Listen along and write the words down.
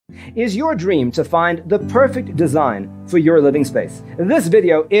Is your dream to find the perfect design for your living space? This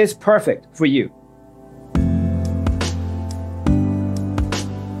video is perfect for you.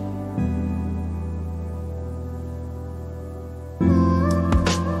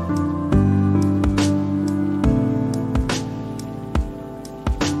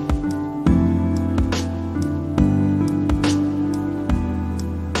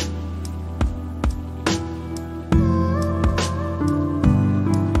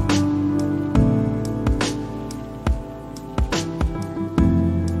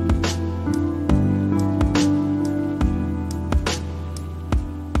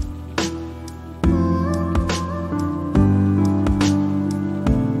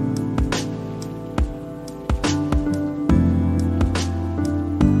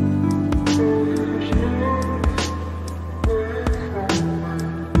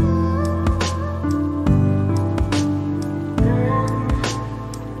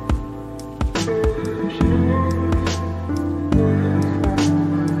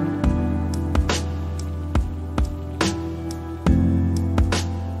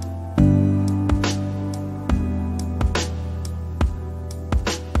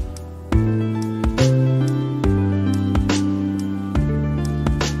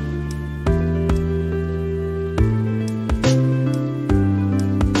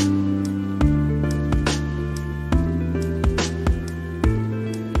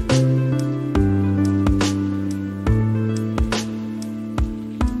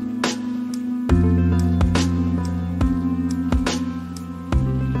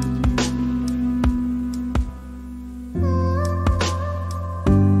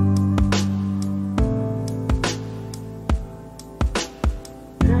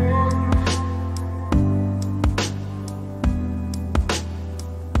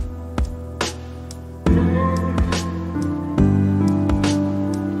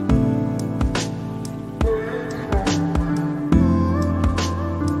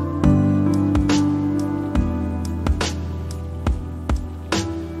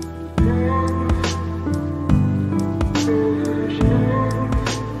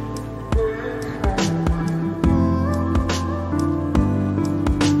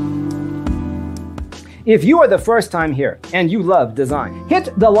 If you are the first time here and you love design, hit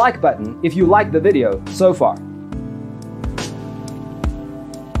the like button if you like the video so far.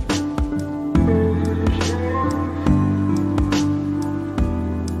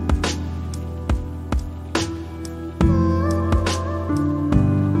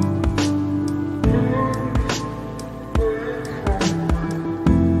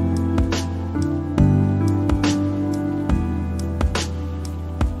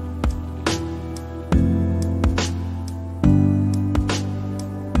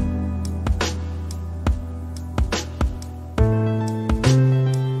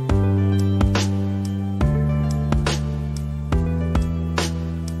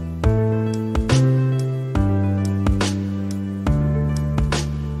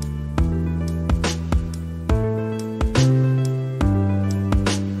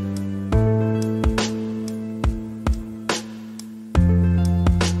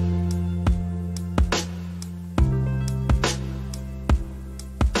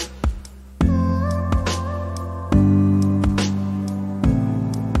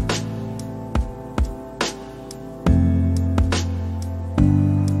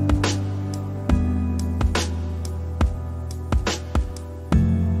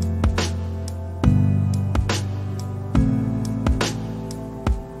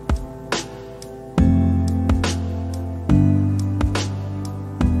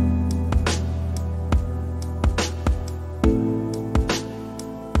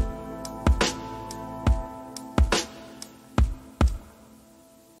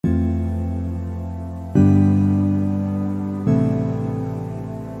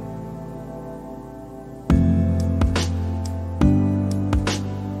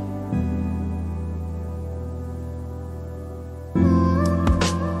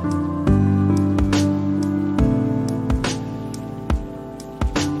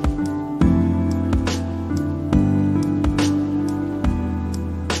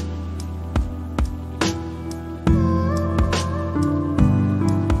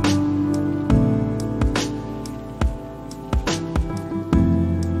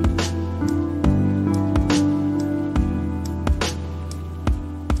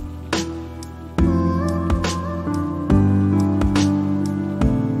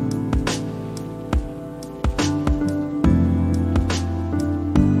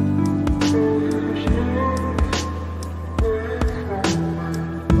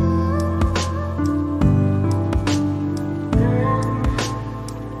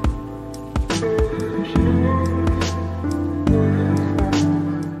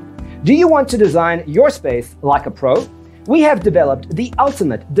 Do you want to design your space like a pro? We have developed the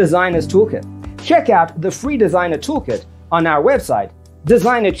ultimate designer's toolkit. Check out the free designer toolkit on our website,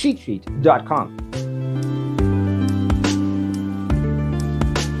 designercheatsheet.com.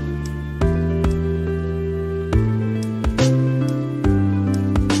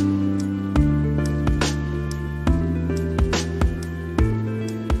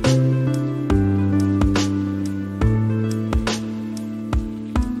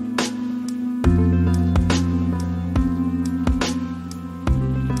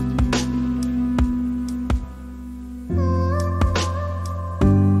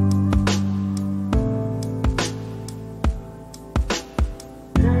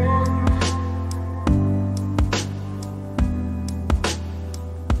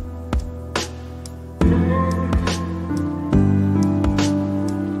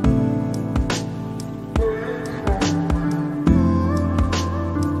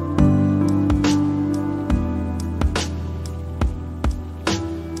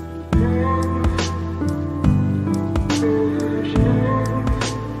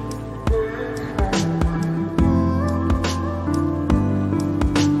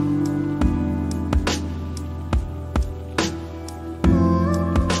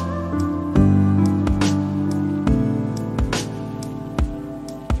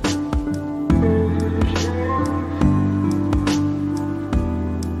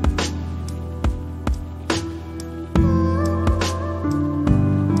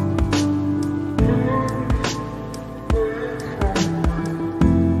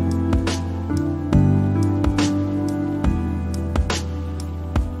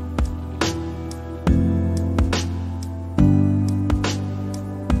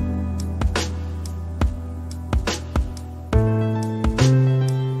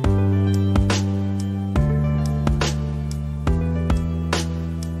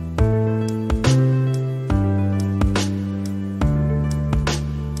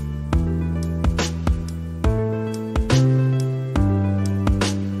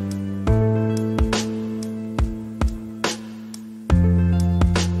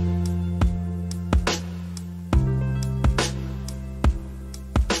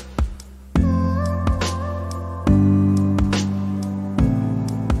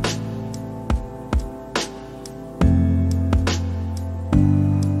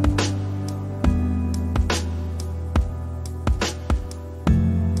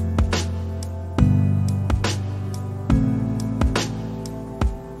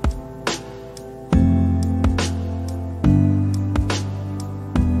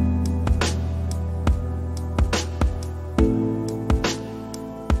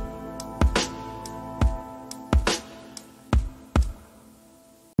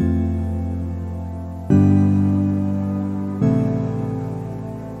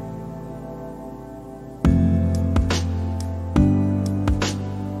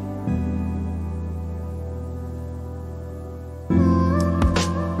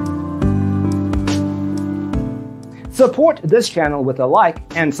 Support this channel with a like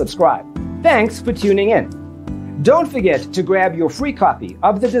and subscribe. Thanks for tuning in. Don't forget to grab your free copy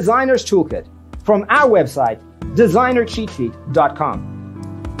of the Designer's Toolkit from our website, designercheatsheet.com.